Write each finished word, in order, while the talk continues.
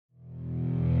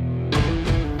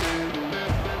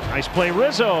Nice play,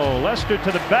 Rizzo. Lester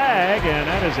to the bag, and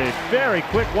that is a very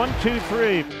quick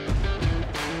 1-2-3.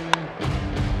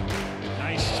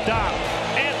 Nice stop,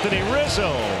 Anthony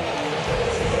Rizzo.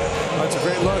 That's a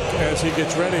great look as he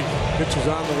gets ready. Pitch is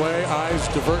on the way. Eyes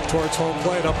divert towards home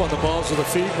plate. Up on the balls of the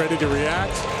feet, ready to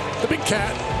react. The big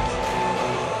cat.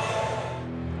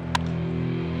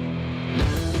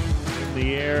 In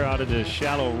the air out of the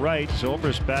shallow right.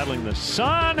 Zobrist battling the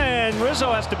sun, and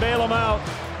Rizzo has to bail him out.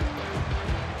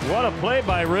 What a play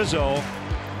by Rizzo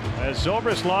as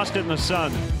Zobrist lost it in the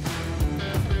sun.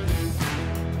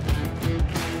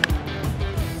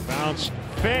 Bounced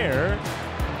fair,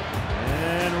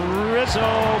 and Rizzo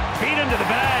beat into the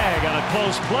bag on a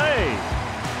close play.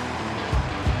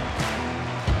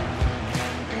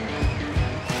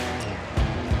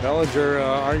 Bellinger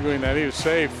arguing that he was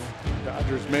safe.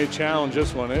 Dodgers may challenge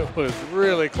this one. It was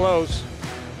really close.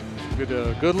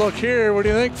 Good look here. What do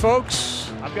you think,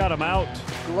 folks? I've got him out.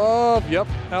 Glove, yep,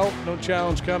 out, no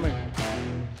challenge coming.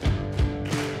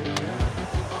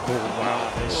 Oh,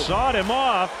 wow. They sawed him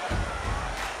off,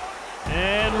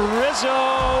 and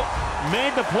Rizzo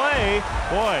made the play.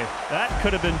 Boy, that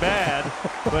could have been bad,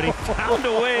 but he found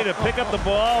a way to pick up the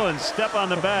ball and step on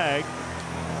the bag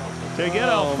to get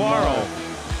Alfaro.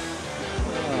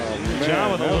 Oh,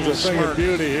 John with a little thing smirk. of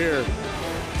beauty here.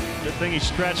 Good thing he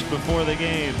stretched before the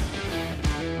game.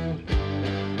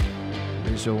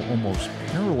 Rizzo almost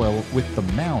parallel with the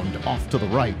mound off to the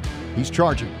right. He's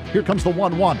charging. Here comes the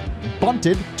 1-1.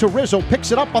 Bunted to Rizzo,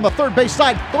 picks it up on the third base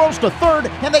side, throws to third,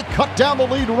 and they cut down the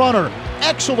lead runner.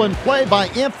 Excellent play by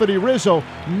Anthony Rizzo,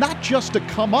 not just to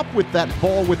come up with that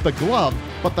ball with the glove,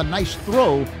 but the nice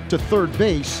throw to third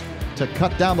base to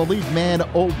cut down the lead man,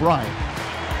 O'Brien.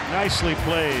 Nicely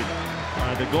played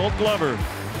by the Gold Glover.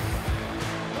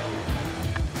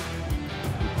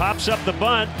 He pops up the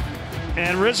bunt,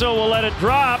 and Rizzo will let it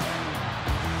drop.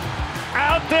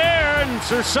 Out there, and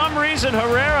for some reason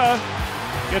Herrera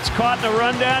gets caught in a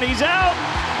rundown. He's out.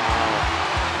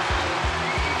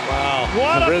 Wow.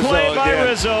 What a play by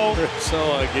Rizzo.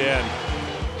 Rizzo again.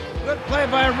 Good play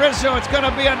by Rizzo. It's going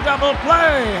to be a double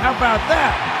play. How about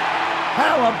that?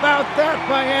 How about that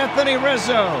by Anthony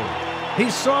Rizzo? He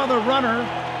saw the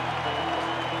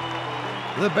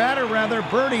batter rather,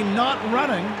 Birdie not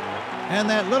running, and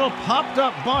that little popped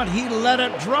up bunt, he let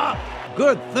it drop.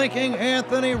 Good thinking,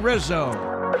 Anthony Rizzo.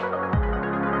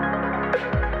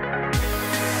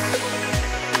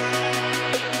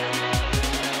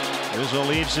 Rizzo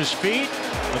leaves his feet.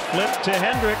 The flip to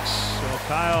Hendricks. So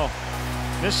Kyle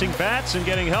missing bats and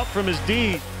getting help from his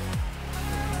D.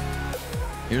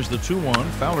 Here's the 2-1.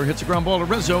 Fowler hits a ground ball to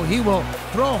Rizzo. He will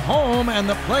throw home, and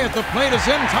the play at the plate is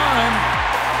in time.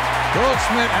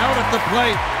 Goldschmidt out at the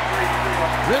plate.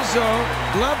 Rizzo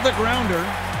gloved the grounder.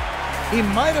 He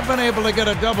might have been able to get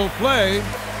a double play,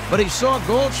 but he saw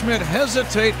Goldschmidt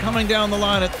hesitate coming down the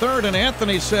line at third, and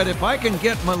Anthony said, if I can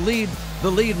get the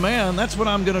lead man, that's what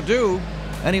I'm going to do.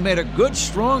 And he made a good,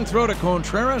 strong throw to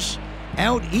Contreras.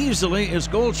 Out easily is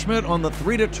Goldschmidt on the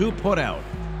 3-2 putout.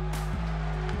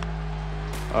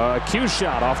 Cue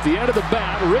shot off the end of the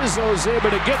bat. Rizzo's able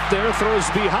to get there, throws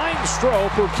behind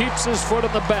Strop, who keeps his foot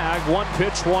in the bag. 1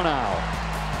 pitch, 1 out.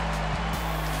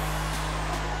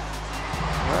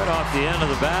 Right off the end of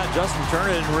the bat, Justin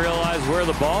Turner didn't realize where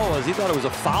the ball was. He thought it was a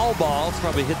foul ball. It's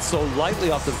probably hit so lightly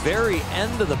off the very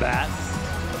end of the bat.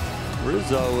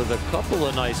 Rizzo with a couple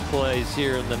of nice plays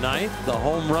here in the ninth. The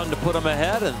home run to put him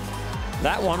ahead, and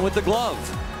that one with the glove.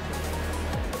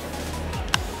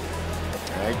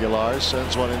 Aguilar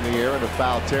sends one in the air into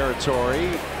foul territory.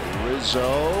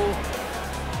 Rizzo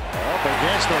up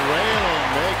against the rail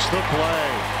and makes the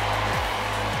play.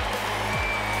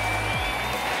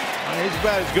 He's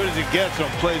about as good as it gets on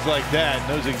plays like that.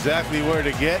 Knows exactly where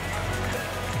to get.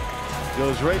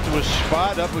 Goes right to a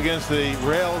spot up against the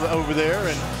rail over there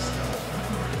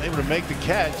and able to make the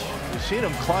catch. You've seen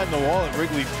him climb the wall at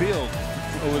Wrigley Field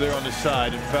over there on the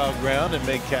side and foul ground and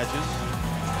make catches.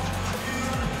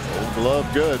 Old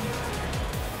glove good.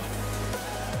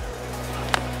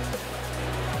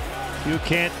 You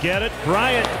can't get it.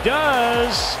 Bryant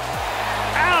does.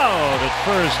 Out at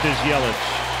first is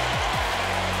Yelich.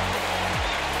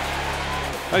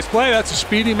 Nice play. That's a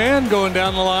speedy man going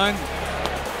down the line.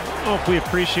 I don't know if we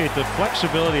appreciate the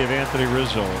flexibility of Anthony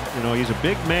Rizzo. You know, he's a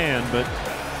big man, but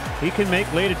he can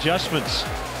make late adjustments.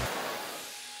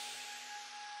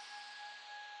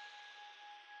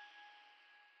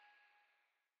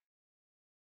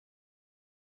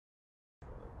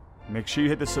 Make sure you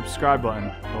hit the subscribe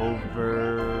button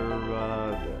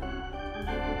over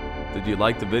there. Did you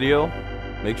like the video?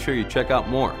 Make sure you check out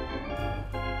more.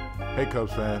 Hey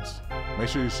Cubs fans, make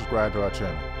sure you subscribe to our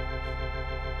channel.